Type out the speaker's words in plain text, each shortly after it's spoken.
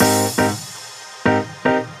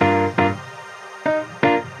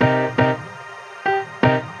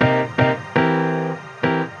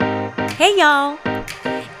Hey y'all,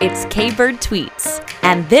 it's K-Bird Tweets,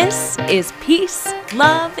 and this is Peace,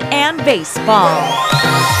 Love, and Baseball.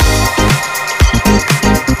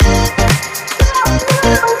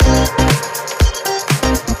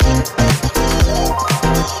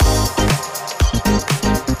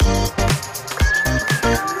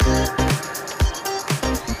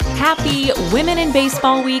 Happy Women in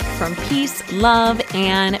Baseball Week from Peace, Love,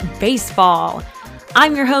 and Baseball.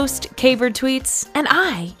 I'm your host, K-Bird Tweets, and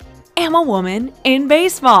I am a woman in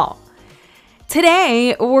baseball.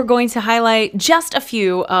 Today, we're going to highlight just a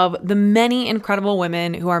few of the many incredible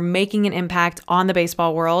women who are making an impact on the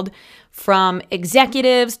baseball world, from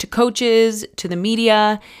executives to coaches to the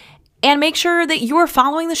media, and make sure that you are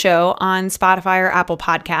following the show on Spotify or Apple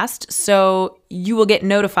Podcast so you will get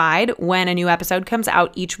notified when a new episode comes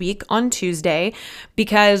out each week on Tuesday,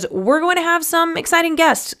 because we're going to have some exciting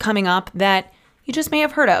guests coming up that you just may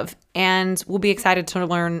have heard of and will be excited to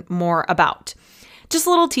learn more about. Just a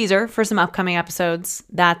little teaser for some upcoming episodes.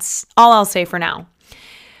 That's all I'll say for now.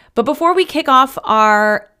 But before we kick off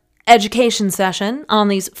our education session on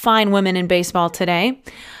these fine women in baseball today,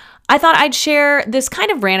 I thought I'd share this kind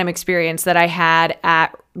of random experience that I had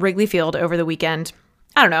at Wrigley Field over the weekend.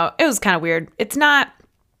 I don't know, it was kind of weird. It's not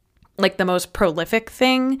like the most prolific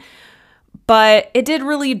thing, but it did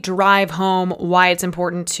really drive home why it's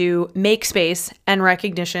important to make space and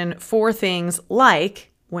recognition for things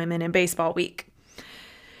like Women in Baseball Week.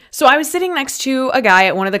 So I was sitting next to a guy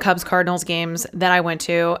at one of the Cubs-Cardinals games that I went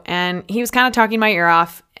to, and he was kind of talking my ear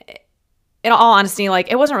off. In all honesty,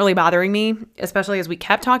 it wasn't really bothering me, especially as we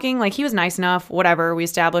kept talking. He was nice enough, whatever. We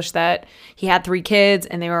established that he had 3 kids,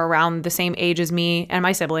 and they were around the same age as me and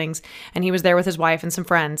my siblings, and he was there with his wife and some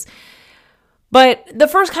friends. But the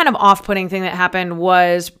first kind of off-putting thing that happened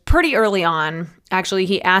was pretty early on. Actually,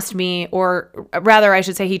 he asked me, or rather, I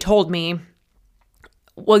should say he told me,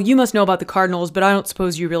 well, you must know about the Cardinals, but I don't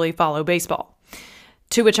suppose you really follow baseball.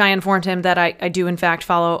 To which I informed him that I do, in fact,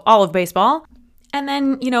 follow all of baseball. And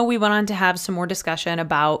then, we went on to have some more discussion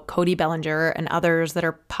about Cody Bellinger and others that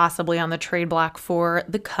are possibly on the trade block for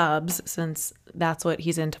the Cubs, since that's what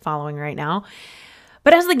he's into following right now.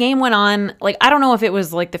 But as the game went on, I don't know if it was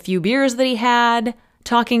the few beers that he had,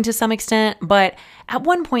 talking to some extent, but at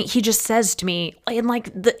one point he just says to me, in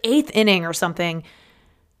the 8th inning or something,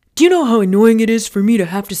 "Do you know how annoying it is for me to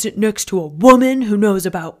have to sit next to a woman who knows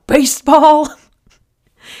about baseball?"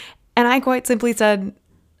 And I quite simply said,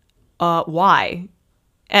 why?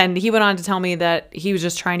 And he went on to tell me that he was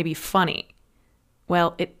just trying to be funny.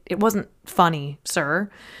 Well, it wasn't funny, sir.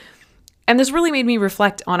 And this really made me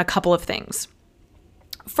reflect on a couple of things.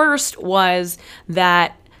 First was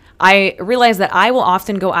that I realized that I will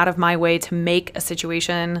often go out of my way to make a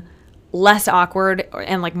situation less awkward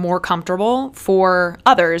and more comfortable for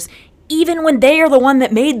others, even when they are the one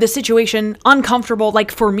that made the situation uncomfortable,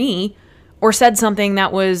 for me, or said something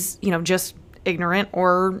that was, just ignorant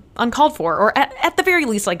or uncalled for, or at the very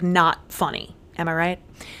least, not funny. Am I right?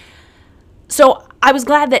 So I was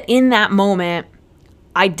glad that in that moment,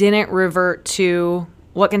 I didn't revert to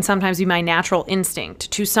what can sometimes be my natural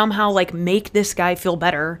instinct to somehow make this guy feel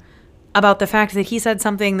better about the fact that he said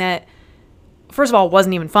something that, first of all,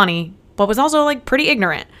 wasn't even funny, but was also pretty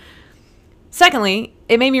ignorant. Secondly,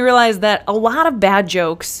 it made me realize that a lot of bad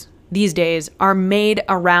jokes these days are made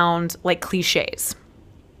around cliches,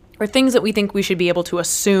 or things that we think we should be able to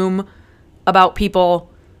assume about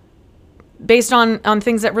people based on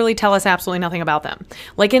things that really tell us absolutely nothing about them.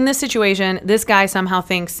 In this situation, this guy somehow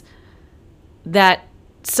thinks that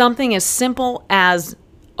something as simple as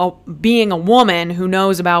being a woman who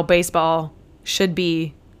knows about baseball should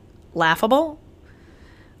be laughable.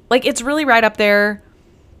 It's really right up there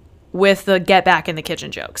with the get back in the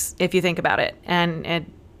kitchen jokes, if you think about it.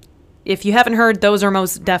 And if you haven't heard, those are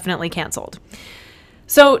most definitely canceled.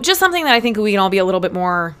 So just something that I think we can all be a little bit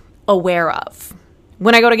more aware of.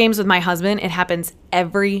 When I go to games with my husband, it happens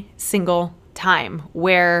every single time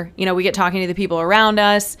where, we get talking to the people around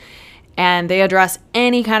us and they address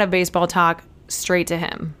any kind of baseball talk straight to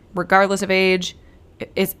him, regardless of age.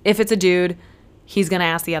 If it's a dude, he's going to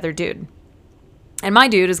ask the other dude. And my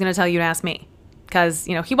dude is going to tell you to ask me because,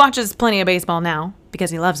 he watches plenty of baseball now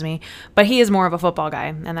because he loves me, but he is more of a football guy,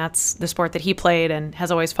 and that's the sport that he played and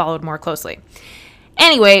has always followed more closely.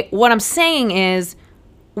 Anyway, what I'm saying is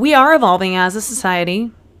we are evolving as a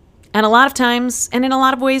society, and a lot of times, and in a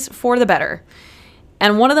lot of ways, for the better.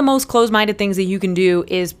 And one of the most closed-minded things that you can do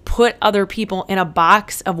is put other people in a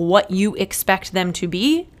box of what you expect them to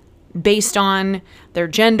be based on their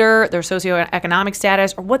gender, their socioeconomic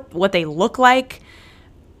status, or what they look like,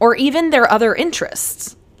 or even their other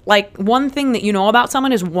interests. One thing that you know about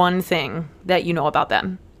someone is one thing that you know about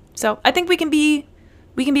them. So I think we can be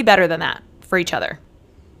better than that for each other.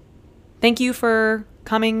 Thank you for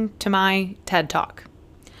coming to my TED Talk.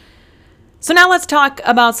 So now let's talk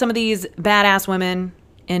about some of these badass women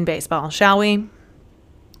in baseball, shall we?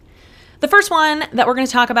 The first one that we're going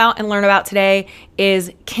to talk about and learn about today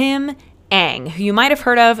is Kim Ng, who you might have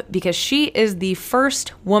heard of because she is the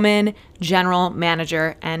first woman general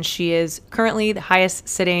manager, and she is currently the highest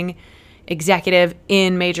sitting executive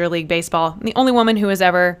in Major League Baseball, and the only woman who has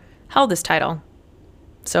ever held this title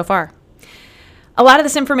so far. A lot of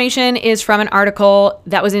this information is from an article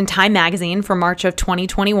that was in Time Magazine for March of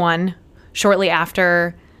 2021, shortly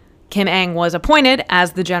after Kim Ng was appointed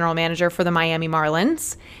as the general manager for the Miami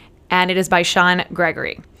Marlins, and it is by Sean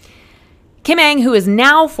Gregory. Kim Ng, who is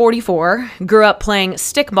now 44, grew up playing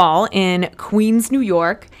stickball in Queens, New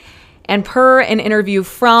York, and per an interview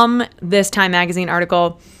from this Time Magazine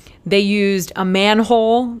article, they used a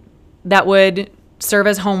manhole that would serve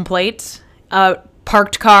as home plate. A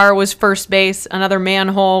parked car was first base, another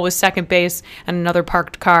manhole was second base, and another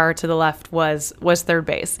parked car to the left was third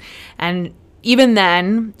base. And even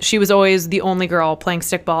then, she was always the only girl playing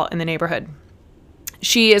stickball in the neighborhood.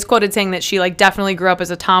 She is quoted saying that she definitely grew up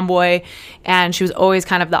as a tomboy, and she was always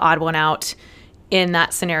kind of the odd one out in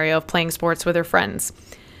that scenario of playing sports with her friends.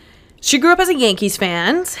 She grew up as a Yankees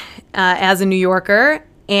fan, as a New Yorker,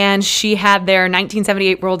 and she had their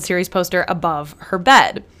 1978 World Series poster above her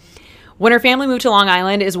bed. When her family moved to Long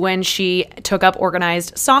Island is when she took up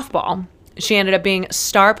organized softball. She ended up being a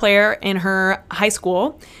star player in her high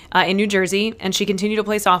school in New Jersey, and she continued to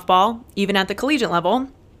play softball even at the collegiate level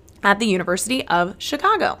at the University of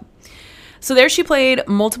Chicago. So there she played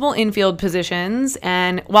multiple infield positions,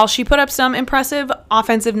 and while she put up some impressive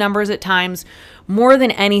offensive numbers at times, more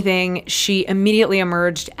than anything, she immediately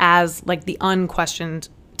emerged as the unquestioned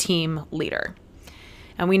team leader.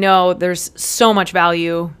 And we know there's so much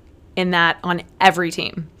value in that on every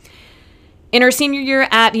team. In her senior year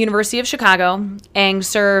at the University of Chicago, Ng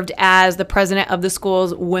served as the president of the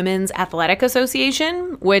school's Women's Athletic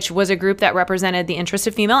Association, which was a group that represented the interests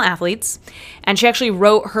of female athletes. And she actually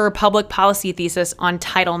wrote her public policy thesis on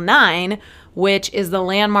Title IX, which is the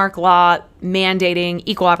landmark law mandating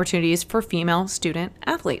equal opportunities for female student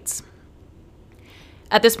athletes.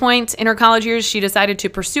 At this point in her college years, she decided to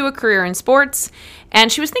pursue a career in sports,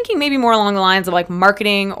 and she was thinking maybe more along the lines of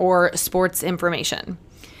marketing or sports information.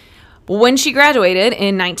 When she graduated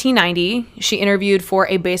in 1990, she interviewed for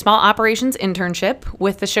a baseball operations internship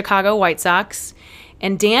with the Chicago White Sox,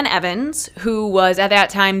 and Dan Evans, who was at that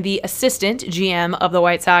time the assistant GM of the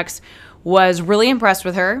White Sox, was really impressed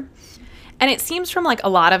with her. And it seems from a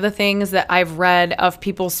lot of the things that I've read of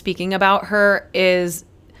people speaking about her is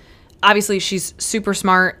obviously she's super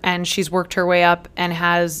smart and she's worked her way up and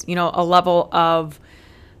has, a level of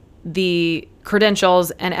the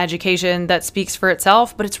credentials and education that speaks for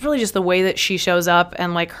itself, but it's really just the way that she shows up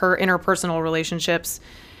and her interpersonal relationships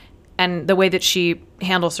and the way that she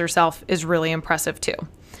handles herself is really impressive too.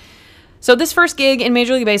 So this first gig in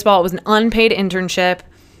Major League Baseball was an unpaid internship,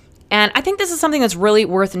 and I think this is something that's really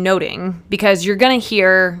worth noting because you're going to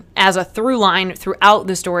hear as a through line throughout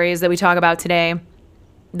the stories that we talk about today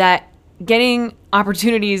that getting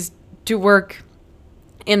opportunities to work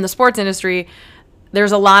in the sports industry,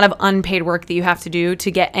 there's a lot of unpaid work that you have to do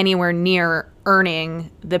to get anywhere near earning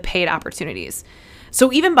the paid opportunities.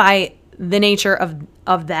 So even by the nature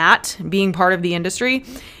of that being part of the industry,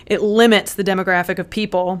 it limits the demographic of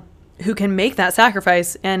people who can make that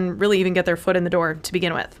sacrifice and really even get their foot in the door to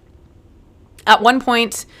begin with. At one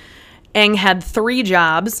point, Ng had 3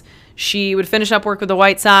 jobs. She would finish up work with the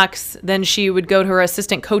White Sox, then she would go to her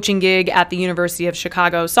assistant coaching gig at the University of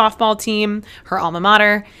Chicago softball team, her alma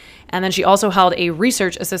mater, and then she also held a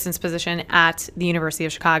research assistant's position at the University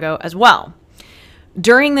of Chicago as well.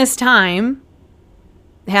 During this time,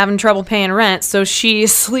 having trouble paying rent, so she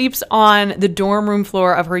sleeps on the dorm room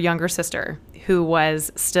floor of her younger sister, who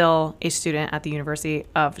was still a student at the University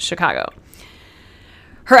of Chicago.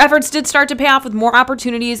 Her efforts did start to pay off with more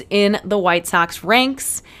opportunities in the White Sox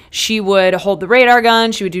ranks. She would hold the radar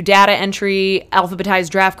gun, she would do data entry, alphabetize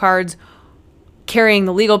draft cards, carrying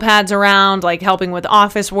the legal pads around, helping with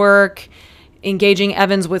office work, engaging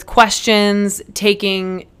Evans with questions,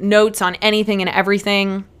 taking notes on anything and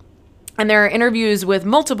everything. And there are interviews with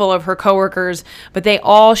multiple of her coworkers, but they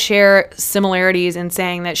all share similarities in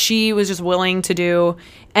saying that she was just willing to do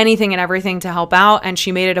anything and everything to help out, and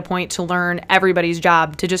she made it a point to learn everybody's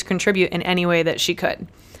job, to just contribute in any way that she could.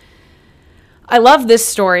 I love this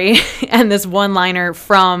story and this one-liner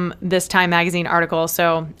from this Time Magazine article,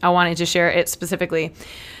 so I wanted to share it specifically.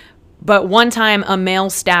 But one time, a male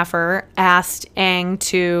staffer asked Ng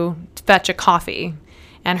to fetch a coffee,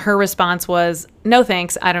 And her response was, "No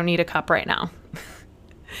thanks, I don't need a cup right now."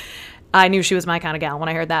 I knew she was my kind of gal when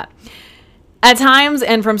I heard that. At times,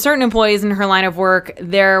 and from certain employees in her line of work,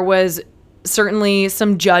 there was certainly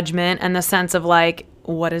some judgment and the sense of like,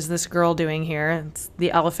 what is this girl doing here? It's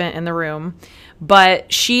the elephant in the room.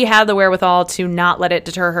 But she had the wherewithal to not let it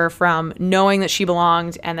deter her from knowing that she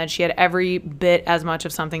belonged and that she had every bit as much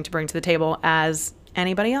of something to bring to the table as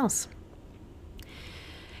anybody else.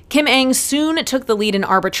 Kim Ng soon took the lead in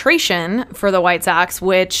arbitration for the White Sox,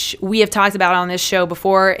 which we have talked about on this show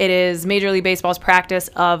before. It is Major League Baseball's practice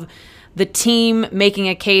of the team making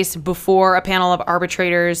a case before a panel of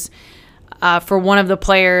arbitrators for one of the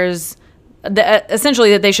players,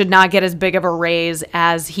 essentially that they should not get as big of a raise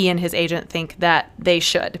as he and his agent think that they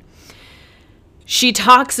should. She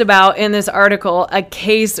talks about in this article a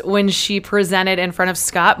case when she presented in front of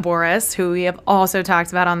Scott Boras, who we have also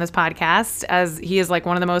talked about on this podcast, as he is like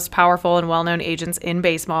one of the most powerful and well-known agents in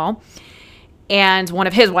baseball, and one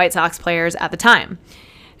of his White Sox players at the time.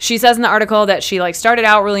 She says in the article that she like started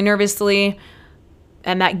out really nervously,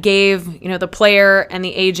 and that gave, the player and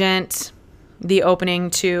the agent the opening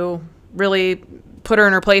to really put her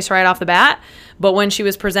in her place right off the bat. But when she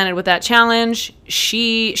was presented with that challenge,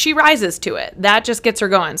 she rises to it. That just gets her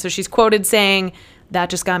going. So she's quoted saying, "That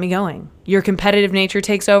just got me going." Your competitive nature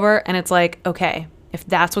takes over, and it's like, okay, if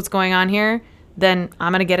that's what's going on here, then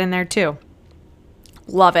I'm going to get in there too.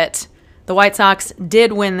 Love it. The White Sox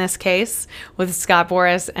did win this case with Scott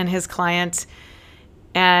Boras and his client.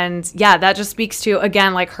 And yeah, that just speaks to,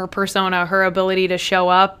 again, like her persona, her ability to show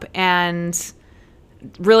up and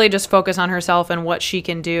really just focus on herself and what she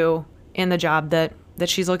can do in the job that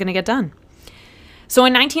she's looking to get done. So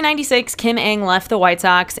in 1996, Kim Ng left the White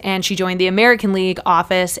Sox and she joined the American League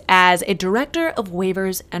office as a director of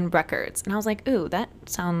waivers and records. And I was like, ooh, that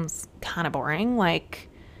sounds kind of boring. Like,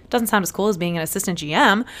 doesn't sound as cool as being an assistant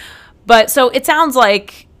GM. But so it sounds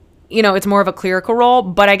like, it's more of a clerical role,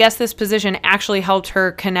 but I guess this position actually helped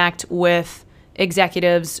her connect with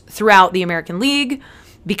executives throughout the American League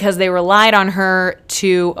because they relied on her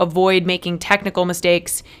to avoid making technical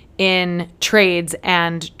mistakes in trades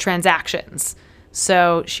and transactions.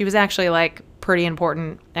 So she was actually like pretty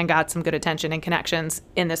important and got some good attention and connections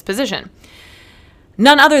in this position.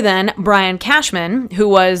 None other than Brian Cashman, who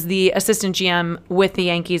was the assistant GM with the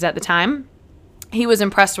Yankees at the time. He was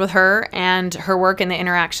impressed with her and her work and the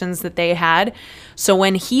interactions that they had. So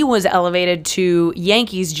when he was elevated to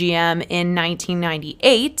Yankees GM in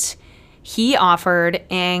 1998, he offered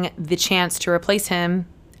Ng the chance to replace him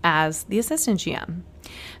as the assistant GM.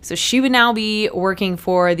 So she would now be working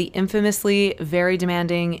for the infamously very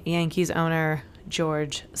demanding Yankees owner,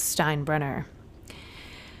 George Steinbrenner.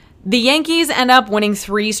 The Yankees end up winning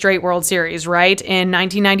 3 straight World Series, right? In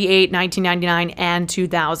 1998, 1999, and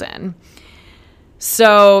 2000.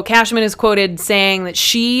 So Cashman is quoted saying that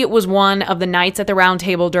she was one of the knights at the round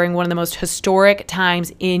table during one of the most historic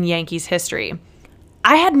times in Yankees history.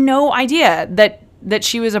 I had no idea that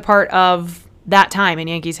she was a part of that time in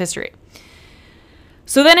Yankees history.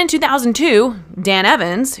 So then in 2002, Dan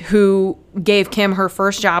Evans, who gave Kim her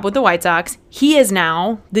first job with the White Sox, he is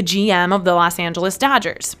now the GM of the Los Angeles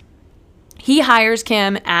Dodgers. He hires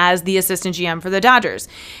Kim as the assistant GM for the Dodgers.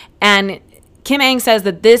 And Kim Ng says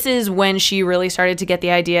that this is when she really started to get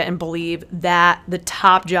the idea and believe that the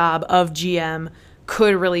top job of GM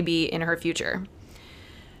could really be in her future.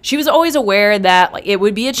 She was always aware that it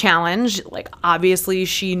would be a challenge. Obviously,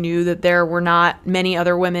 she knew that there were not many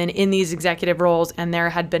other women in these executive roles, and there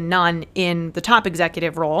had been none in the top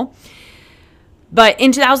executive role. But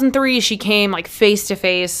in 2003, she came face to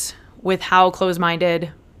face with how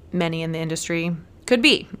close-minded many in the industry could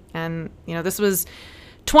be. And, this was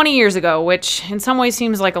 20 years ago, which in some ways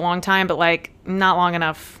seems like a long time, but not long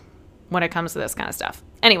enough when it comes to this kind of stuff.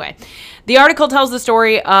 Anyway, the article tells the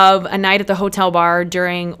story of a night at the hotel bar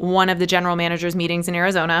during one of the general manager's meetings in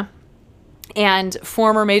Arizona. And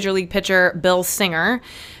former Major League pitcher Bill Singer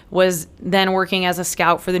was then working as a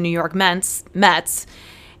scout for the New York Mets.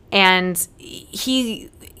 And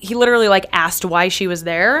he literally asked why she was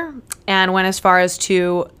there and went as far as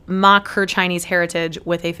to mock her Chinese heritage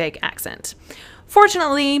with a fake accent.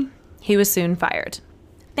 Fortunately, he was soon fired.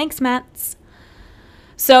 Thanks, Mets.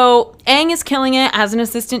 So Ng is killing it as an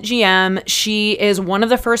assistant GM. She is one of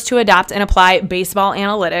the first to adopt and apply baseball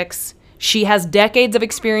analytics. She has decades of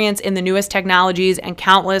experience in the newest technologies and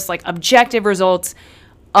countless objective results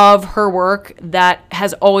of her work that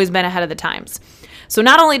has always been ahead of the times. So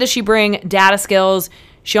not only does she bring data skills,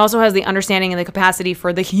 she also has the understanding and the capacity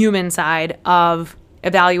for the human side of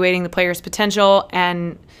evaluating the player's potential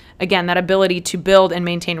and, again, that ability to build and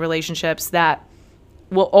maintain relationships that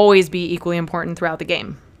will always be equally important throughout the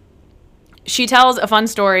game. She tells a fun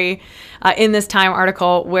story in this Time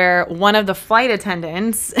article where one of the flight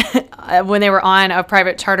attendants, when they were on a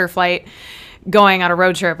private charter flight going on a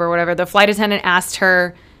road trip or whatever, the flight attendant asked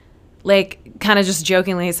her, like, kind of just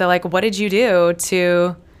jokingly, so like, what did you do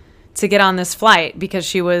to get on this flight? Because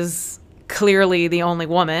she was clearly the only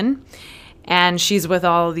woman, and she's with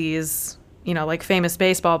all these, you know, like famous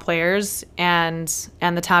baseball players and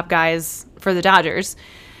the top guys for the Dodgers.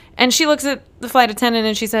 And she looks at the flight attendant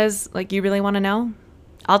and she says, like, you really want to know?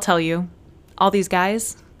 I'll tell you. All these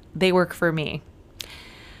guys, they work for me.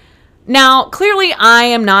 Now, clearly I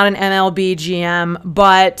am not an MLB GM,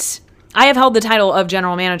 but I have held the title of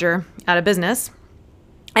general manager at a business.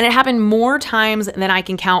 And it happened more times than I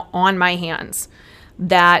can count on my hands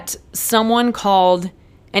that someone called,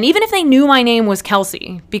 and even if they knew my name was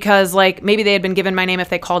Kelsey, because like maybe they had been given my name if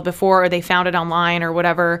they called before or they found it online or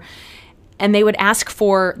whatever, and they would ask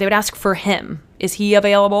for him. Is he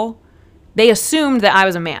available? They assumed that I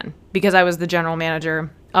was a man because I was the general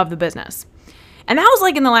manager of the business. And that was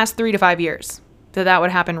like in the last 3 to 5 years that would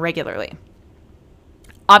happen regularly.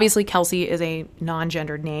 Obviously, Kelsey is a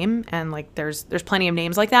non-gendered name, and like there's plenty of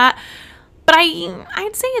names like that. But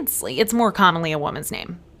I'd say it's more commonly a woman's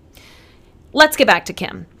name. Let's get back to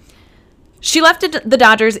Kim. She left the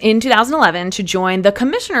Dodgers in 2011 to join the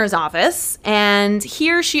commissioner's office, and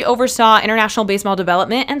here she oversaw international baseball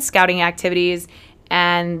development and scouting activities,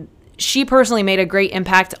 and she personally made a great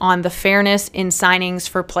impact on the fairness in signings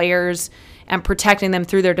for players and protecting them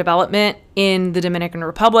through their development in the Dominican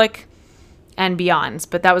Republic and beyond.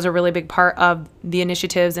 But that was a really big part of the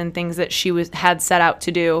initiatives and things that she had set out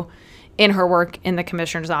to do in her work in the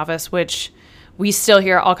commissioner's office, which we still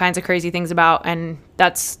hear all kinds of crazy things about, and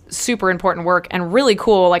that's super important work and really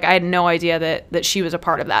cool. Like, I had no idea that she was a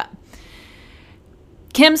part of that.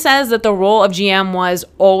 Kim says that the role of GM was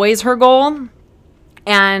always her goal,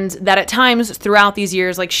 and that at times throughout these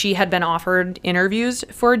years, like, she had been offered interviews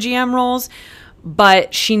for GM roles,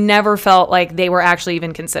 but she never felt like they were actually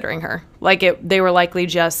even considering her. Like, they were likely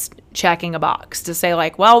just checking a box to say,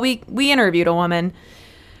 like, well, we interviewed a woman.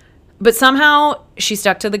 But somehow she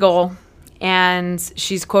stuck to the goal. And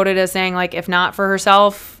she's quoted as saying, like, if not for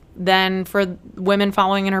herself, then for women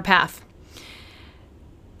following in her path.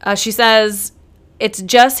 She says, it's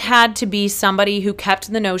just had to be somebody who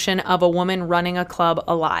kept the notion of a woman running a club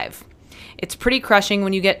alive. It's pretty crushing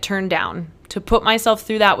when you get turned down. To put myself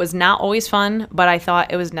through that was not always fun, but I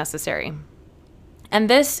thought it was necessary. And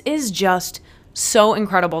this is just so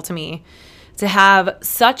incredible to me, to have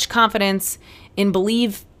such confidence in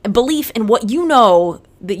belief in what you know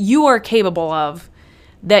that you are capable of,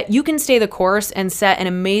 that you can stay the course and set an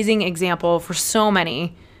amazing example for so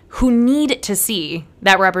many who need to see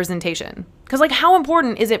that representation. Because, like, how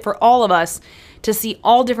important is it for all of us to see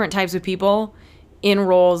all different types of people in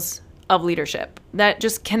roles of leadership? That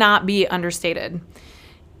just cannot be understated.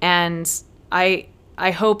 And I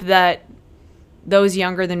hope that those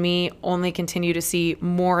younger than me only continue to see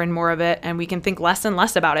more and more of it, and we can think less and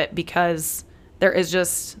less about it because there is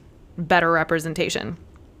just better representation.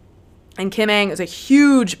 And Kim Ng is a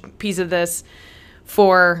huge piece of this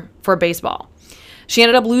for baseball. She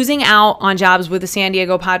ended up losing out on jobs with the San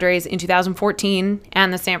Diego Padres in 2014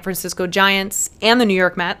 and the San Francisco Giants and the New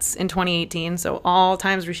York Mets in 2018. So all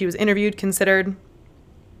times where she was interviewed, considered,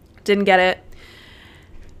 didn't get it.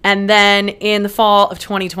 And then in the fall of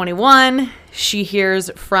 2021, she hears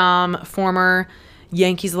from former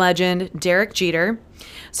Yankees legend Derek Jeter.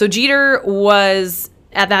 So Jeter was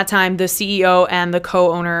at that time the CEO and the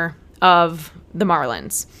co-owner of the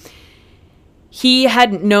Marlins. He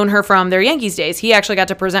had known her from their Yankees days. He actually got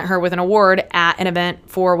to present her with an award at an event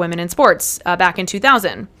for women in sports back in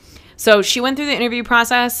 2000. So she went through the interview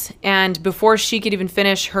process, and before she could even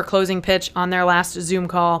finish her closing pitch on their last Zoom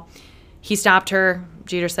call, he stopped her.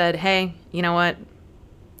 Jeter said, hey, you know what?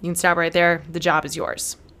 You can stop right there. The job is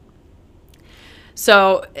yours.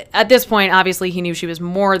 So at this point, obviously, he knew she was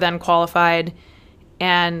more than qualified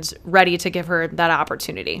and ready to give her that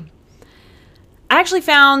opportunity. I actually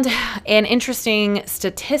found an interesting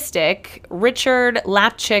statistic. Richard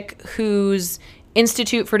Lapchick, who's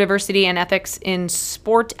Institute for Diversity and Ethics in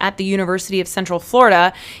Sport at the University of Central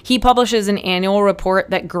Florida, he publishes an annual report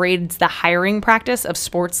that grades the hiring practice of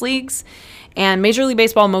sports leagues. And Major League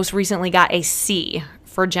Baseball most recently got a C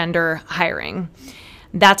for gender hiring.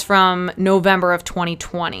 That's from November of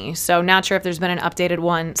 2020. So not sure if there's been an updated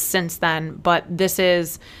one since then, but this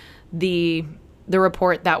is the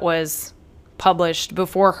report that was published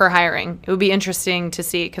before her hiring. It would be interesting to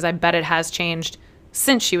see because I bet it has changed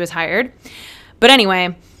since she was hired. But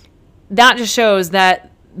anyway, that just shows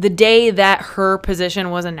that the day that her position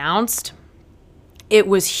was announced, it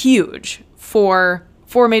was huge for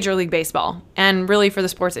Major League Baseball and really for the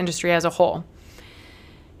sports industry as a whole.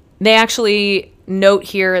 They actually note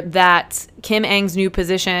here that Kim Ng's new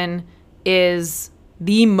position is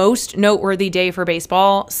the most noteworthy day for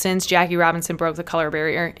baseball since Jackie Robinson broke the color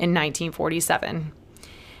barrier in 1947.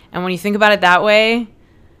 And when you think about it that way,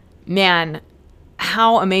 man,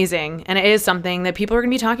 how amazing. And it is something that people are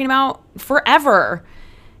going to be talking about forever.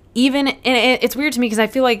 And it's weird to me because I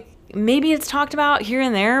feel like maybe it's talked about here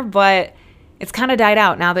and there, but it's kind of died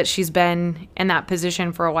out now that she's been in that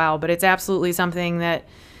position for a while. But it's absolutely something that,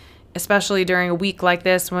 especially during a week like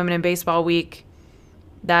this, Women in Baseball Week,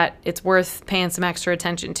 that it's worth paying some extra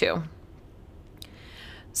attention to.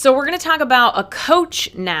 So we're going to talk about a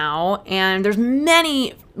coach now, and there's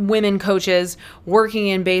many women coaches working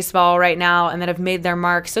in baseball right now and that have made their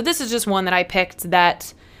mark. So this is just one that I picked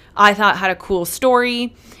that I thought had a cool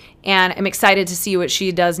story, and I'm excited to see what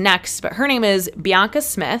she does next. But her name is Bianca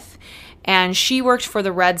Smith, and she worked for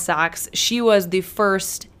the Red Sox. She was the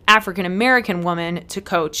first African-American woman to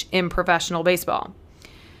coach in professional baseball.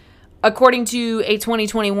 According to a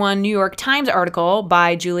 2021 New York Times article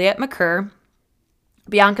by Juliet McCurr,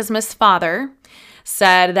 Bianca Smith's father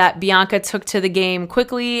said that Bianca took to the game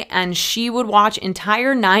quickly and she would watch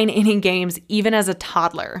entire 9-inning games even as a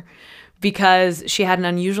toddler because she had an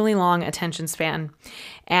unusually long attention span.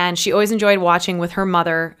 And she always enjoyed watching with her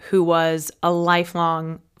mother, who was a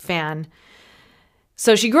lifelong fan.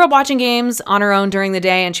 So she grew up watching games on her own during the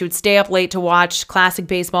day, and she would stay up late to watch classic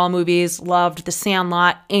baseball movies, loved The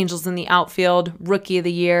Sandlot, Angels in the Outfield, Rookie of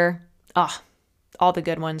the Year. All the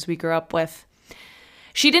good ones we grew up with.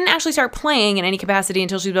 She didn't actually start playing in any capacity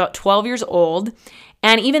until she was about 12 years old.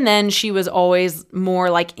 And even then, she was always more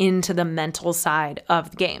like into the mental side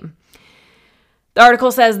of the game. The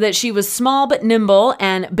article says that she was small but nimble,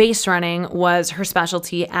 and base running was her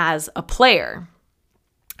specialty as a player.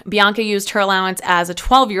 Bianca used her allowance as a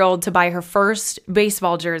 12-year-old to buy her first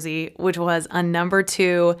baseball jersey, which was a number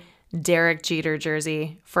 2 Derek Jeter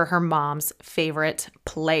jersey for her mom's favorite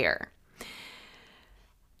player.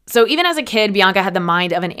 So even as a kid, Bianca had the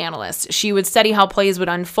mind of an analyst. She would study how plays would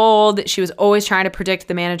unfold. She was always trying to predict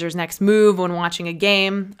the manager's next move when watching a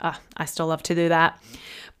game. I still love to do that.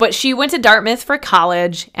 But she went to Dartmouth for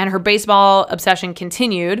college, and her baseball obsession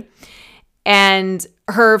continued. And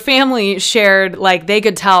her family shared, like, they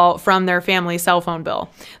could tell from their family cell phone bill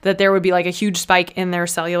that there would be like a huge spike in their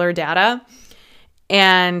cellular data.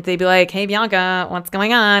 And they'd be like, "Hey, Bianca, what's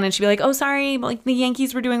going on?" And she'd be like, "Oh, sorry, like the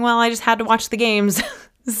Yankees were doing well. I just had to watch the games."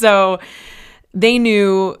 So they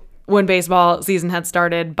knew when baseball season had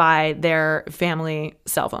started by their family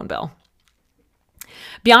cell phone bill.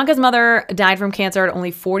 Bianca's mother died from cancer at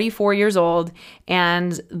only 44 years old,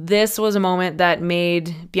 and this was a moment that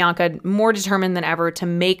made Bianca more determined than ever to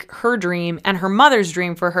make her dream and her mother's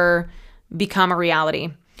dream for her become a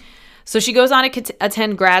reality. So she goes on to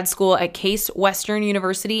attend grad school at Case Western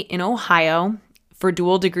University in Ohio for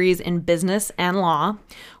dual degrees in business and law,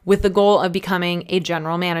 with the goal of becoming a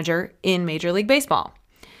general manager in Major League Baseball.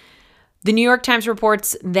 The New York Times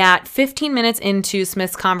reports that 15 minutes into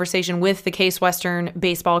Smith's conversation with the Case Western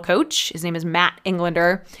baseball coach, his name is Matt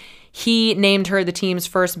Englander, he named her the team's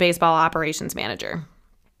first baseball operations manager.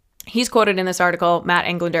 He's quoted in this article, Matt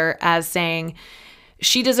Englander, as saying,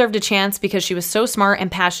 "She deserved a chance because she was so smart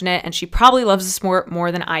and passionate, and she probably loves the sport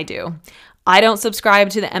more than I do. I don't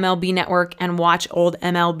subscribe to the MLB network and watch old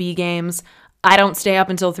MLB games. I don't stay up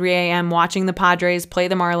until 3 a.m. watching the Padres play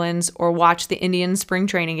the Marlins or watch the Indians spring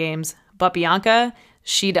training games. But Bianca,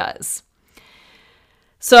 she does."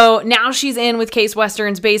 So now she's in with Case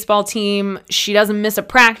Western's baseball team. She doesn't miss a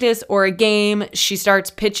practice or a game. She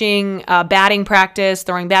starts pitching batting practice,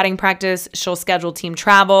 throwing batting practice. She'll schedule team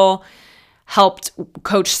travel, helped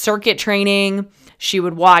coach circuit training. She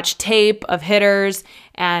would watch tape of hitters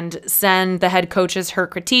and send the head coaches her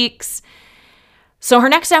critiques. So her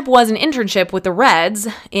next step was an internship with the Reds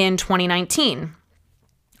in 2019.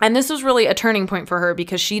 And this was really a turning point for her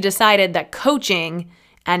because she decided that coaching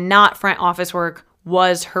and not front office work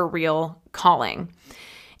was her real calling.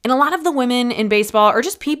 And a lot of the women in baseball, or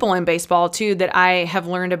just people in baseball too, that I have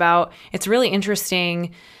learned about, it's really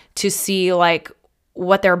interesting to see like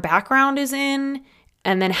what their background is in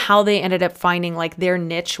and then how they ended up finding like their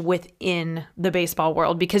niche within the baseball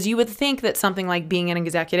world. Because you would think that something like being an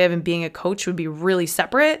executive and being a coach would be really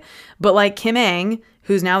separate. But like Kim Ng,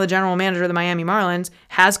 who's now the general manager of the Miami Marlins,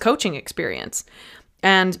 has coaching experience.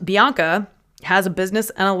 And Bianca has a business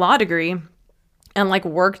and a law degree and like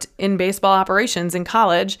worked in baseball operations in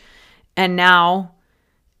college and now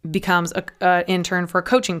becomes an intern for a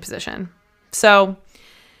coaching position. So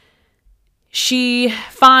She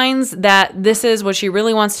finds that this is what she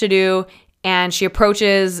really wants to do, and she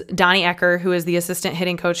approaches Donnie Ecker, who is the assistant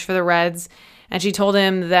hitting coach for the Reds, and she told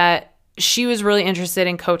him that she was really interested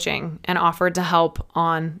in coaching and offered to help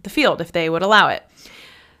on the field if they would allow it.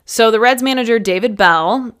 So the Reds manager, David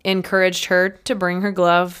Bell, encouraged her to bring her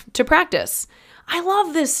glove to practice. I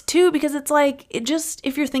love this too, because it's like,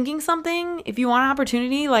 if you're thinking something, if you want an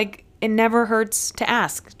opportunity, like, it never hurts to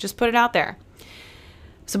ask. Just put it out there.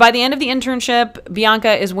 So by the end of the internship,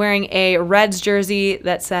 Bianca is wearing a Reds jersey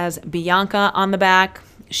that says Bianca on the back.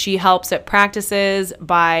 She helps at practices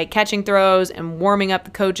by catching throws and warming up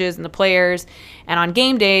the coaches and the players. And on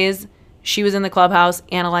game days, she was in the clubhouse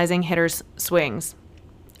analyzing hitters' swings.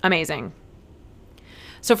 Amazing.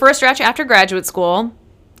 So for a stretch after graduate school,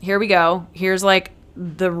 here we go. Here's like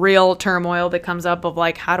the real turmoil that comes up of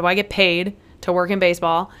like, how do I get paid to work in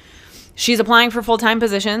baseball? She's applying for full-time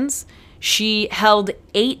positions. She held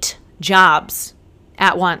 8 jobs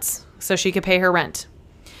at once so she could pay her rent.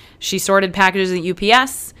 She sorted packages at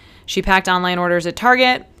UPS. She packed online orders at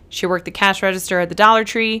Target. She worked the cash register at the Dollar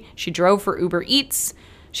Tree. She drove for Uber Eats.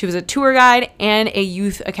 She was a tour guide and a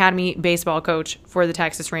youth academy baseball coach for the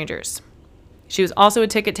Texas Rangers. She was also a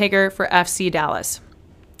ticket taker for FC Dallas.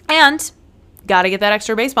 And got to get that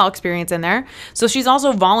extra baseball experience in there. So she's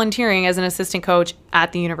also volunteering as an assistant coach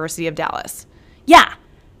at the University of Dallas. Yeah,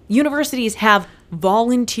 universities have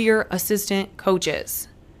volunteer assistant coaches.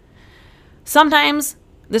 Sometimes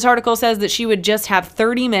this article says that she would just have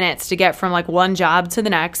 30 minutes to get from like one job to the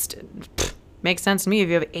next. Makes sense to me if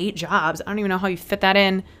you have 8 jobs. I don't even know how you fit that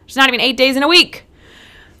in. There's not even 8 days in a week.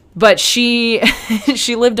 But she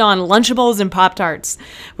lived on Lunchables and Pop-Tarts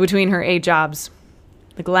between her 8 jobs.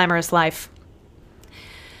 The glamorous life.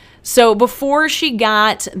 So before she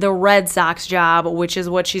got the Red Sox job, which is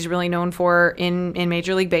what she's really known for in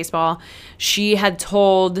Major League Baseball, she had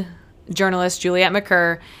told journalist Juliet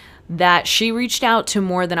McCurr that she reached out to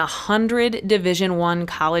more than 100 Division I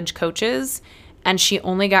college coaches, and she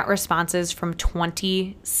only got responses from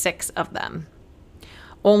 26 of them.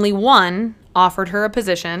 Only one offered her a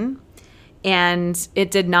position, and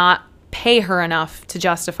it did not pay her enough to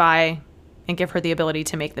justify and give her the ability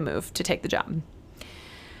to make the move to take the job.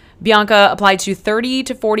 Bianca applied to 30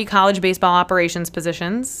 to 40 college baseball operations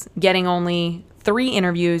positions, getting only 3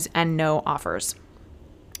 interviews and no offers.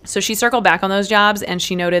 So she circled back on those jobs, and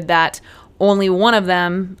she noted that only one of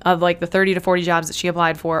them, of like the 30 to 40 jobs that she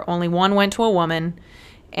applied for, only one went to a woman,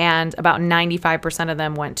 and about 95% of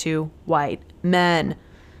them went to white men.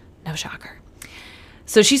 No shocker.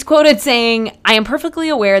 So she's quoted saying, "I am perfectly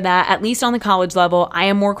aware that, at least on the college level, I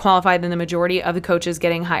am more qualified than the majority of the coaches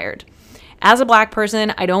getting hired. As a black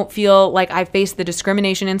person, I don't feel like I face the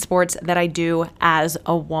discrimination in sports that I do as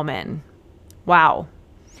a woman." Wow.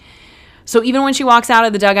 So even when she walks out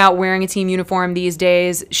of the dugout wearing a team uniform these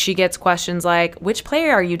days, she gets questions like, which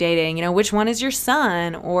player are you dating? You know, which one is your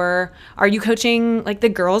son? Or are you coaching like the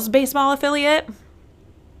girls' baseball affiliate?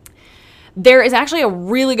 There is actually a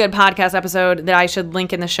really good podcast episode that I should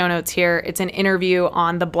link in the show notes here. It's an interview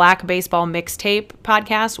on the Black Baseball Mixtape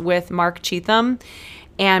podcast with Mark Cheatham.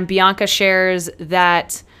 And Bianca shares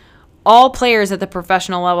that all players at the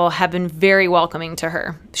professional level have been very welcoming to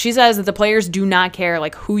her. She says that the players do not care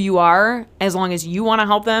like who you are, as long as you want to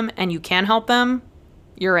help them and you can help them,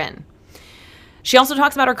 you're in. She also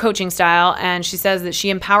talks about her coaching style, and she says that she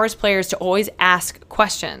empowers players to always ask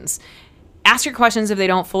questions. Ask your questions if they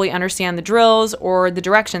don't fully understand the drills or the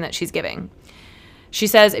direction that she's giving. She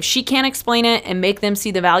says if she can't explain it and make them see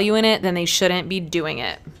the value in it, then they shouldn't be doing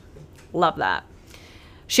it. Love that.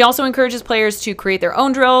 She also encourages players to create their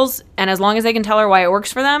own drills, and as long as they can tell her why it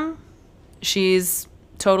works for them, she's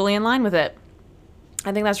totally in line with it.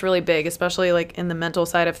 I think that's really big, especially like in the mental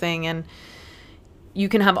side of thing. And you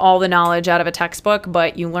can have all the knowledge out of a textbook,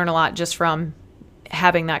 but you learn a lot just from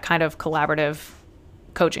having that kind of collaborative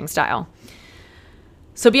coaching style.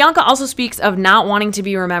 So Bianca also speaks of not wanting to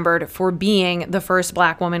be remembered for being the first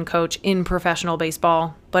black woman coach in professional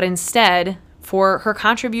baseball, but instead for her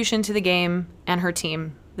contribution to the game and her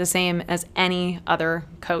team, the same as any other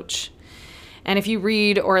coach. And if you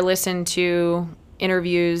read or listen to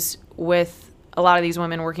interviews with a lot of these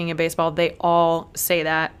women working in baseball, they all say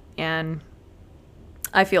that, and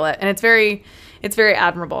I feel it. And it's very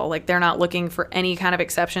admirable. Like, they're not looking for any kind of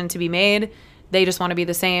exception to be made. They just want to be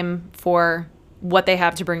the same for what they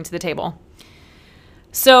have to bring to the table.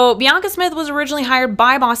 So Bianca Smith was originally hired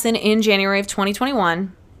by Boston in January of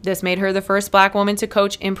 2021. This made her the first black woman to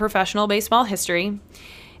coach in professional baseball history.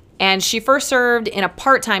 And she first served in a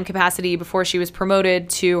part-time capacity before she was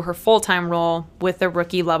promoted to her full-time role with the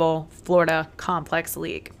rookie-level Florida Complex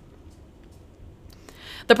League.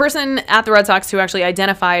 The person at the Red Sox who actually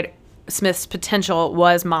identified Smith's potential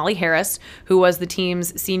was Molly Harris, who was the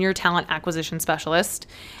team's senior talent acquisition specialist.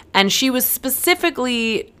 And she was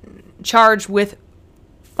specifically charged with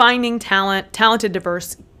finding talented,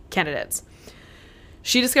 diverse candidates.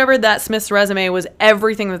 She discovered that Smith's resume was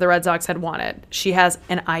everything that the Red Sox had wanted. She has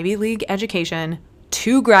an Ivy League education,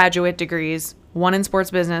 2 graduate degrees, one in sports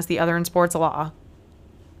business, the other in sports law.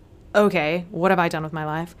 Okay, what have I done with my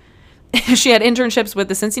life? She had internships with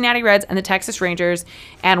the Cincinnati Reds and the Texas Rangers,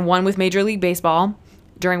 and one with Major League Baseball,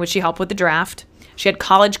 during which she helped with the draft. She had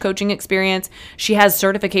college coaching experience. She has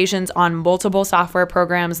certifications on multiple software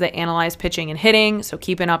programs that analyze pitching and hitting, so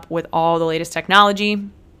keeping up with all the latest technology.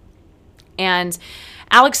 And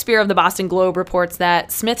Alex Spear of the Boston Globe reports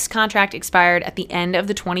that Smith's contract expired at the end of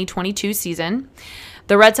the 2022 season.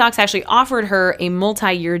 The Red Sox actually offered her a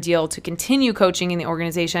multi-year deal to continue coaching in the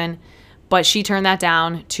organization, but she turned that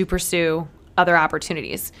down to pursue other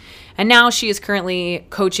opportunities. And now she is currently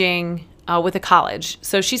coaching with a college.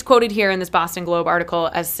 So she's quoted here in this Boston Globe article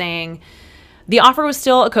as saying, "The offer was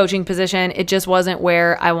still a coaching position. It just wasn't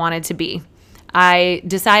where I wanted to be. I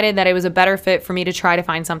decided that it was a better fit for me to try to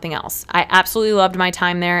find something else. I absolutely loved my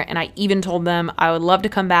time there, and I even told them I would love to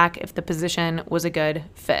come back if the position was a good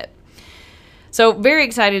fit." So very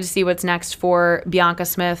excited to see what's next for Bianca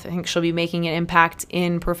Smith. I think she'll be making an impact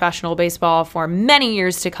in professional baseball for many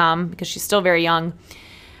years to come because she's still very young.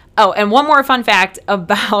 Oh, and one more fun fact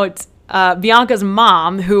about Bianca's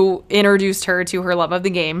mom, who introduced her to her love of the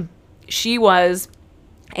game. She was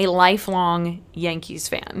a lifelong Yankees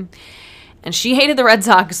fan. And she hated the Red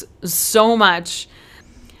Sox so much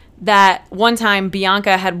that one time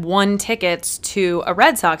Bianca had won tickets to a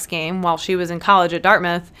Red Sox game while she was in college at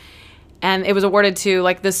Dartmouth. And it was awarded to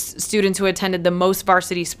like the students who attended the most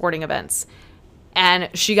varsity sporting events. And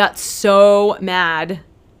she got so mad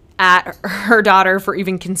at her daughter for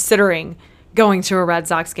even considering going to a Red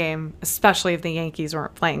Sox game, especially if the Yankees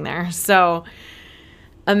weren't playing there. So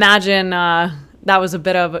imagine that was a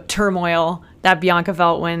bit of turmoil that Bianca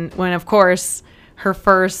felt when of course, her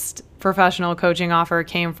first professional coaching offer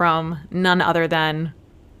came from none other than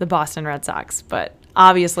the Boston Red Sox. But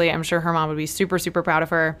obviously, I'm sure her mom would be super, super proud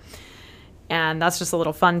of her. And that's just a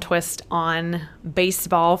little fun twist on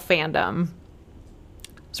baseball fandom.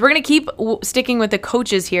 So we're going to keep sticking with the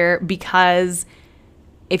coaches here because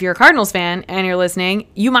if you're a Cardinals fan and you're listening,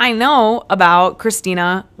 you might know about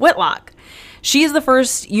Christina Whitlock. She is the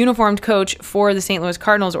first uniformed coach for the St. Louis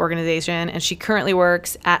Cardinals organization, and she currently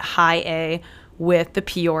works at High A with the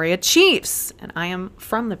Peoria Chiefs. And I am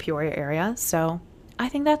from the Peoria area, so I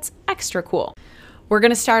think that's extra cool. We're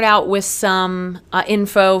going to start out with some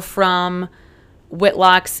info from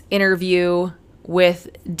Whitlock's interview with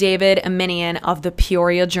David Aminian of the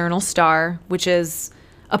Peoria Journal-Star, which is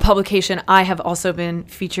a publication I have also been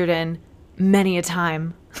featured in many a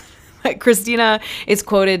time. Christina is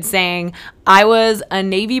quoted saying, "I was a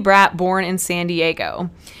Navy brat born in San Diego."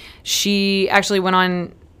 She actually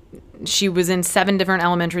she was in 7 different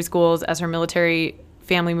elementary schools as her military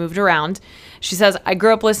family moved around. She says, "I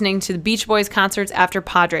grew up listening to the Beach Boys concerts after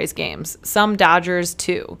Padres games, some Dodgers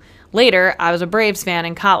too. Later, I was a Braves fan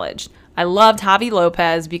in college. I loved Javi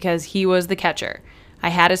Lopez because he was the catcher. I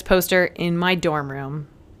had his poster in my dorm room."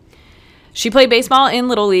 She played baseball in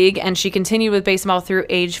Little League, and she continued with baseball through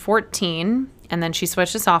age 14, and then she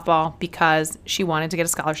switched to softball because she wanted to get a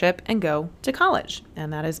scholarship and go to college,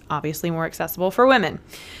 and that is obviously more accessible for women.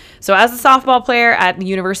 So as a softball player at the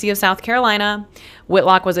University of South Carolina,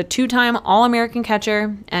 Whitlock was a 2-time All-American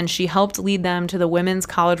catcher, and she helped lead them to the Women's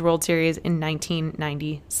College World Series in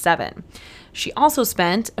 1997. She also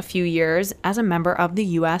spent a few years as a member of the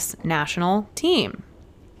U.S. national team.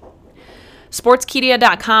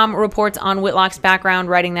 Sportskeeda.com reports on Whitlock's background,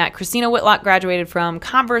 writing that Christina Whitlock graduated from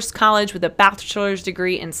Converse College with a bachelor's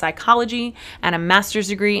degree in psychology and a master's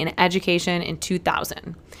degree in education in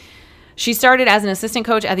 2000. She started as an assistant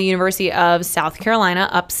coach at the University of South Carolina,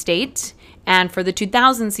 upstate, and for the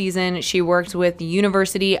 2000 season, she worked with the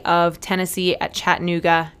University of Tennessee at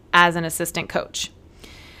Chattanooga as an assistant coach.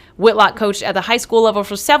 Whitlock coached at the high school level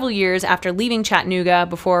for several years after leaving Chattanooga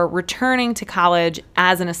before returning to college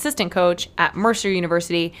as an assistant coach at Mercer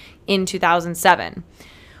University in 2007.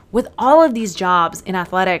 With all of these jobs in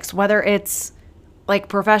athletics, whether it's like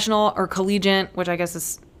professional or collegiate, which I guess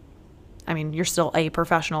is, I mean, you're still a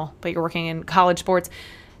professional, but you're working in college sports,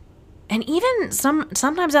 and even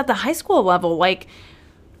sometimes at the high school level, like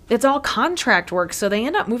it's all contract work, so they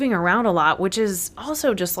end up moving around a lot, which is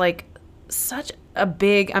also just like such a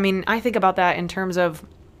big, I mean, I think about that in terms of,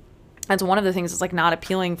 that's one of the things that's like not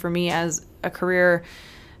appealing for me as a career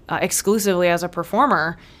exclusively as a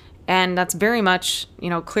performer And that's very much,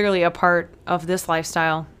 clearly a part of this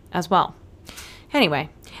lifestyle as well. Anyway,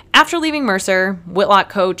 after leaving Mercer, Whitlock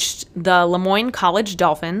coached the Lemoyne College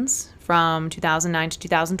Dolphins from 2009 to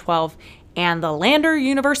 2012 and the Lander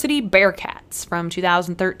University Bearcats from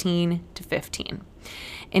 2013 to 15.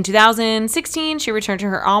 In 2016, she returned to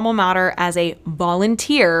her alma mater as a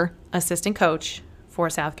volunteer assistant coach for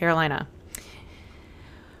South Carolina.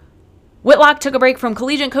 Whitlock took a break from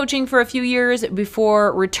collegiate coaching for a few years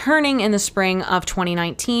before returning in the spring of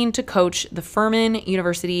 2019 to coach the Furman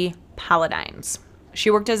University Paladins. She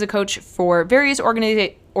worked as a coach for various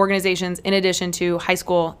organizations in addition to high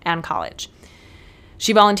school and college.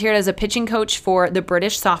 She volunteered as a pitching coach for the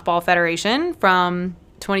British Softball Federation from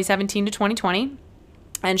 2017 to 2020,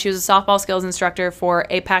 and she was a softball skills instructor for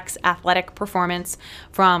Apex Athletic Performance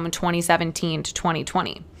from 2017 to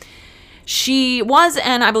 2020. She was,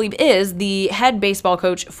 and I believe is, the head baseball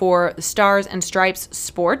coach for Stars and Stripes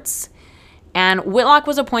Sports. And Whitlock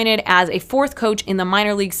was appointed as a fourth coach in the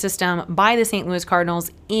minor league system by the St. Louis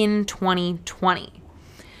Cardinals in 2020.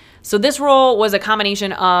 So this role was a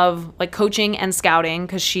combination of coaching and scouting,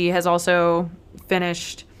 because she has also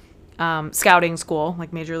finished scouting school,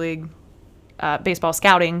 Major League Baseball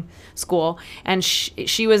scouting school. And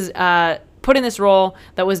she was put in this role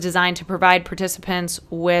that was designed to provide participants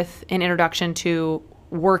with an introduction to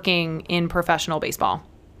working in professional baseball.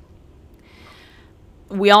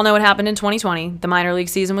 We all know what happened in 2020. The minor league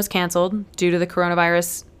season was canceled due to the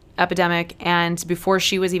coronavirus epidemic, and before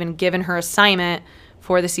she was even given her assignment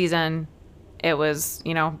for the season, it was,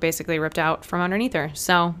 basically ripped out from underneath her.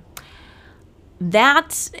 So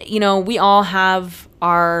that, we all have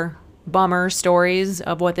our bummer stories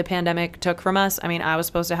of what the pandemic took from us. I mean, I was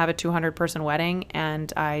supposed to have a 200-person wedding,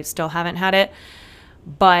 and I still haven't had it.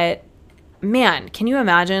 But man, can you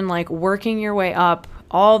imagine working your way up,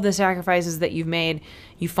 all the sacrifices that you've made,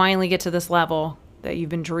 you finally get to this level that you've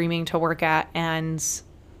been dreaming to work at, and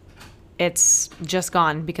it's just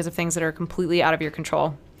gone because of things that are completely out of your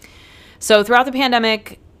control. So throughout the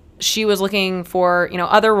pandemic, she was looking for,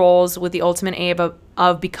 other roles with the ultimate aim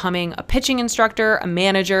of becoming a pitching instructor, a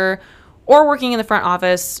manager, or working in the front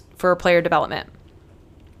office for player development.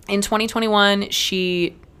 In 2021,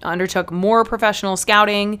 she undertook more professional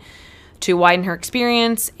scouting to widen her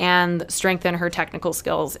experience and strengthen her technical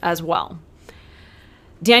skills as well.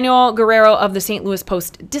 Daniel Guerrero of the St. Louis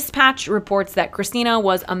Post-Dispatch reports that Christina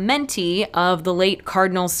was a mentee of the late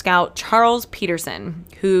Cardinals scout Charles Peterson,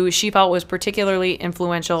 who she felt was particularly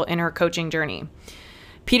influential in her coaching journey.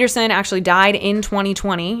 Peterson actually died in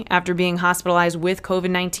 2020 after being hospitalized with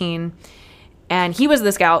COVID-19, and he was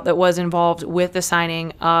the scout that was involved with the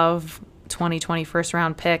signing of 2020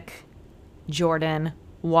 first-round pick Jordan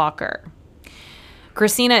Walker.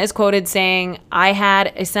 Christina is quoted saying, "I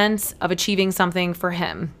had a sense of achieving something for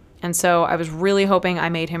him, and so I was really hoping I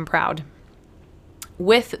made him proud."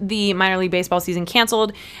 With the minor league baseball season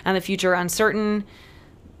canceled and the future uncertain,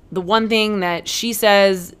 the one thing that she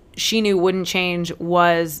says she knew wouldn't change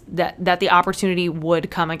was that the opportunity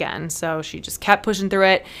would come again. So she just kept pushing through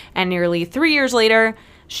it, and nearly 3 years later,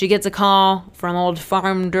 she gets a call from old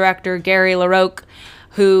farm director Gary LaRocque,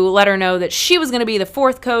 who let her know that she was going to be the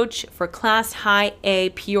fourth coach for Class High A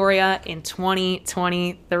Peoria in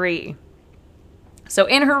 2023. So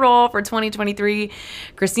in her role for 2023,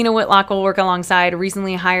 Christina Whitlock will work alongside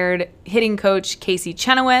recently hired hitting coach Casey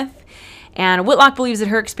Chenoweth. And Whitlock believes that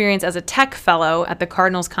her experience as a tech fellow at the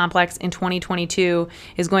Cardinals complex in 2022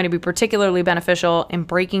 is going to be particularly beneficial in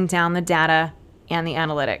breaking down the data and the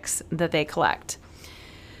analytics that they collect.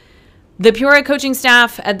 The Peoria coaching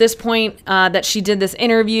staff, at this point that she did this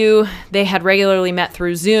interview, they had regularly met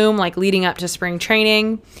through Zoom, leading up to spring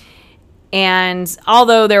training. And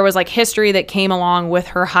although there was history that came along with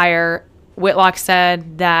her hire, Whitlock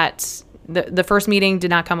said that the first meeting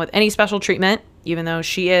did not come with any special treatment, even though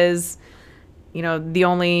she is, the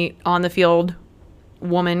only on the field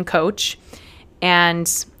woman coach. And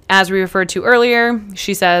as we referred to earlier,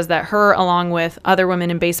 she says that her, along with other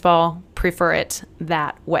women in baseball, prefer it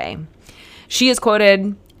that way. She is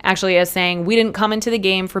quoted actually as saying, "We didn't come into the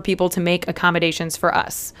game for people to make accommodations for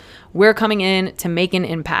us. We're coming in to make an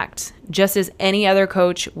impact, just as any other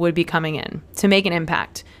coach would be coming in, to make an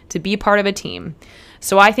impact, to be part of a team.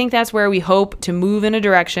 So I think that's where we hope to move in a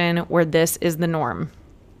direction where this is the norm."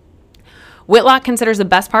 Whitlock considers the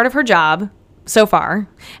best part of her job so far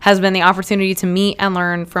has been the opportunity to meet and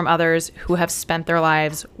learn from others who have spent their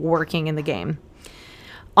lives working in the game.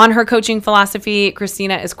 On her coaching philosophy,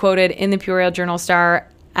 Christina is quoted in the Peoria Journal-Star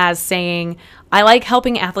as saying, "I like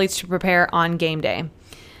helping athletes to prepare on game day.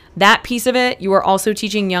 That piece of it, you are also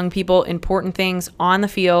teaching young people important things on the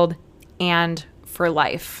field and for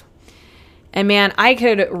life." And man, I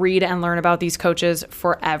could read and learn about these coaches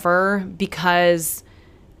forever because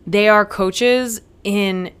they are coaches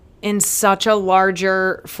in such a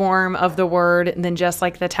larger form of the word than just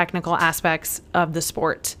like the technical aspects of the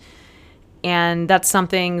sport. And that's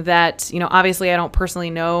something that, obviously I don't personally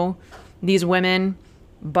know these women,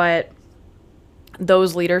 but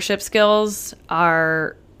those leadership skills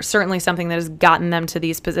are certainly something that has gotten them to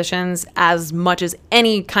these positions as much as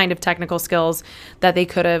any kind of technical skills that they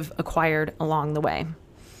could have acquired along the way.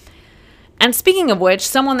 And speaking of which,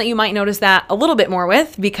 someone that you might notice that a little bit more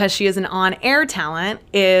with, because she is an on-air talent,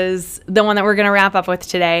 is the one that we're going to wrap up with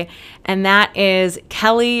today. And that is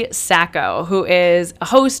Kelly Sacco, who is a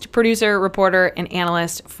host, producer, reporter, and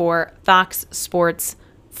analyst for Fox Sports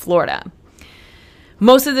Florida.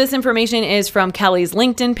 Most of this information is from Kelly's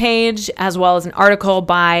LinkedIn page, as well as an article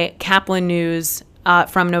by Kaplan News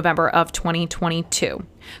from November of 2022.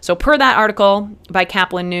 So per that article by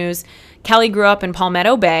Kaplan News, Kelly grew up in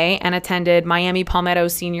Palmetto Bay and attended Miami Palmetto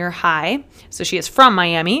Senior High. So she is from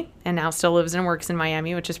Miami and now still lives and works in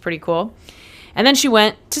Miami, which is pretty cool. And then she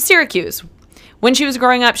went to Syracuse. When she was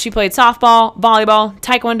growing up, she played softball, volleyball,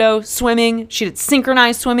 taekwondo, swimming. She did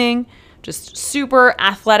synchronized swimming, just super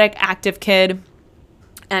athletic, active kid.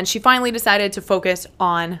 And she finally decided to focus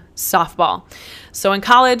on softball. So in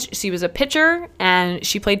college, she was a pitcher and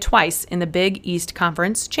she played twice in the Big East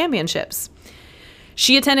Conference Championships.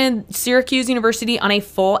 She attended Syracuse University on a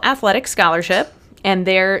full athletic scholarship, and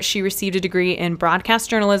there she received a degree in broadcast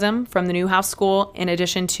journalism from the Newhouse School in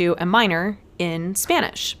addition to a minor in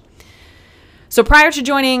Spanish. So prior to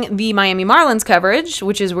joining the Miami Marlins coverage,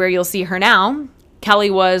 which is where you'll see her now, Kelly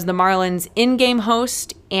was the Marlins in-game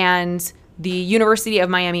host and the University of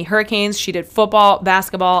Miami Hurricanes. She did football,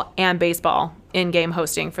 basketball, and baseball in-game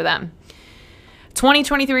hosting for them.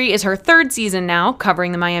 2023 is her third season now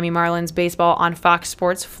covering the Miami Marlins baseball on Fox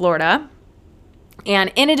Sports Florida.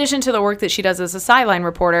 And in addition to the work that she does as a sideline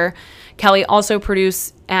reporter, Kelly also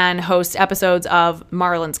produces and hosts episodes of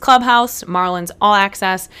Marlins Clubhouse, Marlins All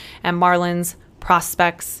Access, and Marlins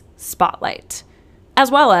Prospects Spotlight,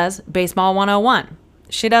 as well as Baseball 101.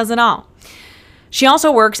 She does it all. She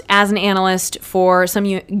also works as an analyst for some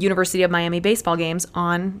University of Miami baseball games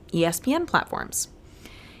on ESPN platforms.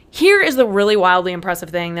 Here is the really wildly impressive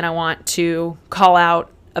thing that I want to call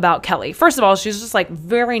out about Kelly. First of all, she's just like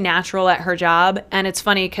very natural at her job. And it's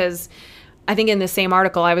funny because I think in the same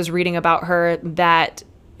article I was reading about her that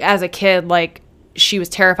as a kid, like she was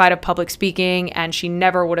terrified of public speaking and she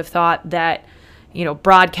never would have thought that,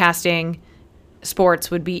 broadcasting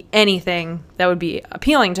sports would be anything that would be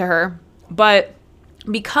appealing to her. But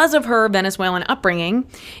because of her Venezuelan upbringing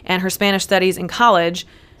and her Spanish studies in college,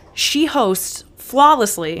 she hosts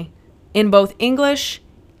flawlessly in both English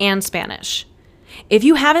and Spanish. If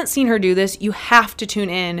you haven't seen her do this, you have to tune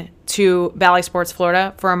in to Bally Sports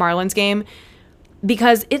Florida for a Marlins game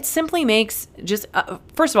because it simply makes just,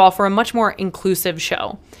 first of all, for a much more inclusive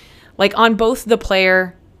show, like on both the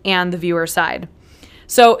player and the viewer side.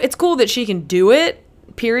 So it's cool that she can do it,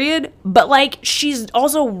 period, but like she's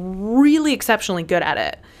also really exceptionally good at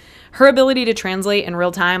it. Her ability to translate in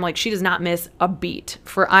real time, like she does not miss a beat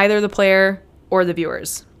for either the player or the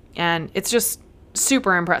viewers. And it's just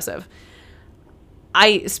super impressive.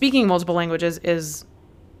 Speaking multiple languages is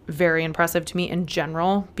very impressive to me in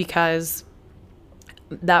general because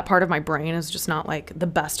that part of my brain is just not like the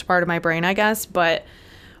best part of my brain, I guess. But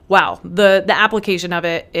wow, the application of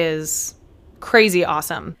it is crazy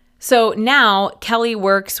awesome. So now Kelly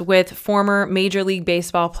works with former Major League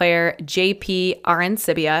Baseball player JP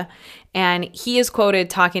Arencibia, and he is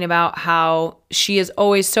quoted talking about how she is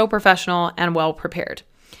always so professional and well prepared.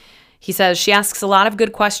 He says she asks a lot of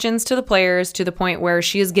good questions to the players to the point where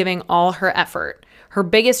she is giving all her effort. Her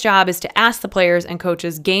biggest job is to ask the players and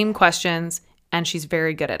coaches game questions, and she's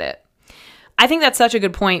very good at it. I think that's such a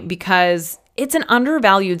good point because it's an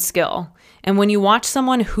undervalued skill. And when you watch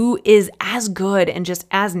someone who is as good and just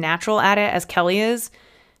as natural at it as Kelly is,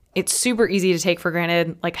 it's super easy to take for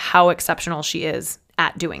granted like how exceptional she is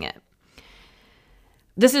at doing it.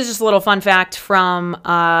 This is just a little fun fact from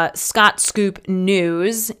Scott Scoop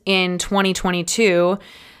News in 2022.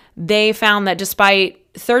 They found that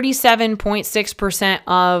despite 37.6%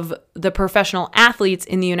 of the professional athletes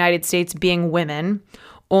in the United States being women,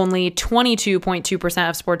 only 22.2%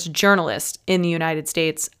 of sports journalists in the United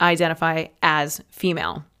States identify as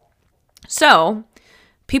female. So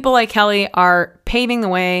people like Kelly are paving the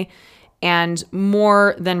way and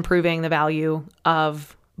more than proving the value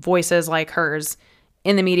of voices like hers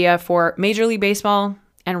in the media for Major League Baseball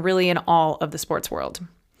and really in all of the sports world.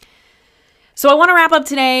 So I want to wrap up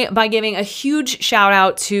today by giving a huge shout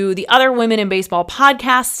out to the other Women in Baseball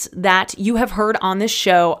podcasts that you have heard on this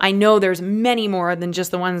show. I know there's many more than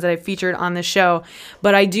just the ones that I've featured on this show,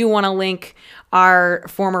 but I do want to link our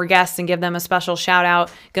former guests and give them a special shout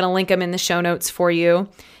out. Going to link them in the show notes for you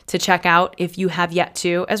to check out if you have yet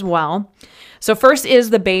to as well. So first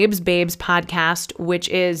is the Babes podcast, which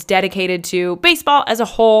is dedicated to baseball as a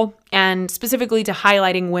whole and specifically to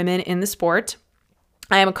highlighting women in the sport.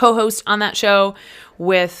 I am a co-host on that show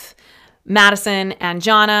with Madison and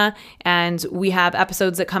Jonna, and we have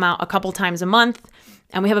episodes that come out a couple times a month.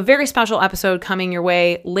 And we have a very special episode coming your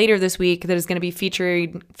way later this week that is going to be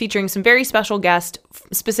featuring some very special guests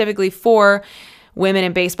specifically for Women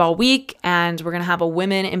in Baseball Week, and we're going to have a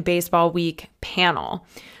Women in Baseball Week panel.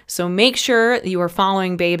 So make sure that you are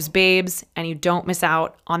following Babes and you don't miss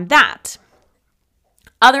out on that.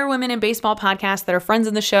 Other Women in Baseball podcasts that are friends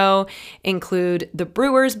of the show include the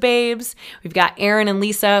Brewers Babes. We've got Aaron and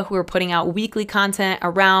Lisa who are putting out weekly content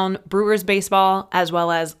around Brewers baseball as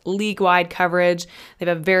well as league-wide coverage. They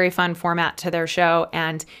have a very fun format to their show,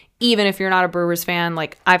 and even if you're not a Brewers fan,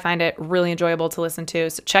 I find it really enjoyable to listen to,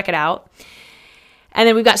 so check it out. And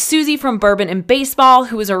then we've got Susie from Bourbon and Baseball,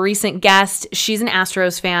 who is a recent guest. She's an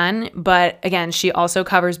Astros fan, but again, she also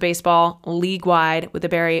covers baseball league-wide with a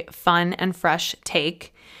very fun and fresh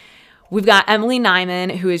take. We've got Emily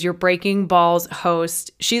Nyman, who is your Breaking Balls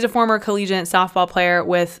host. She's a former collegiate softball player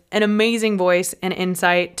with an amazing voice and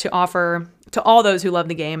insight to offer to all those who love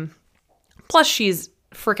the game. Plus, she's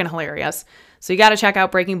freaking hilarious. So you got to check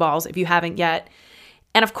out Breaking Balls if you haven't yet.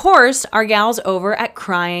 And of course, our gals over at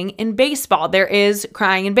Crying in Baseball. There is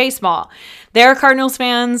Crying in Baseball. They're Cardinals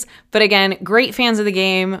fans, but again, great fans of the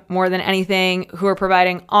game more than anything, who are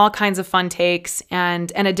providing all kinds of fun takes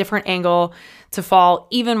and a different angle to fall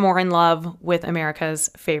even more in love with America's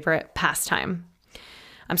favorite pastime.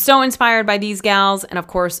 I'm so inspired by these gals and of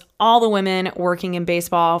course, all the women working in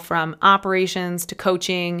baseball, from operations to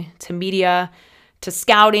coaching to media to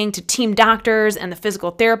scouting, to team doctors and the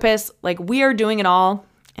physical therapists. We are doing it all,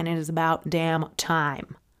 and it is about damn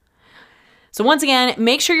time. So once again,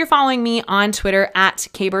 make sure you're following me on Twitter at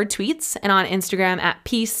kbirdtweets and on Instagram at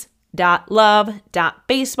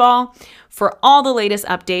peace.love.baseball for all the latest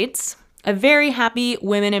updates. A very happy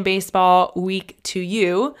Women in Baseball Week to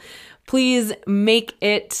you. Please make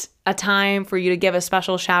it a time for you to give a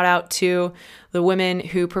special shout out to the women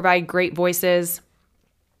who provide great voices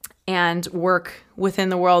and work within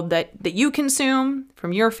the world that you consume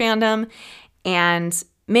from your fandom, and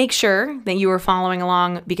make sure that you are following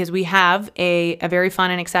along because we have a very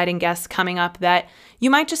fun and exciting guest coming up that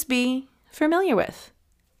you might just be familiar with.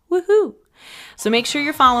 Woohoo! So make sure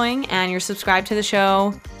you're following and you're subscribed to the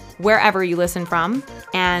show wherever you listen from,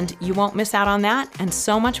 and you won't miss out on that and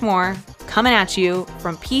so much more coming at you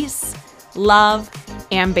from Peace, Love,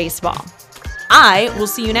 and Baseball. I will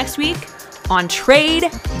see you next week on Trade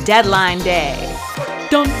Deadline Day.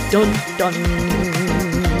 Dun, dun, dun.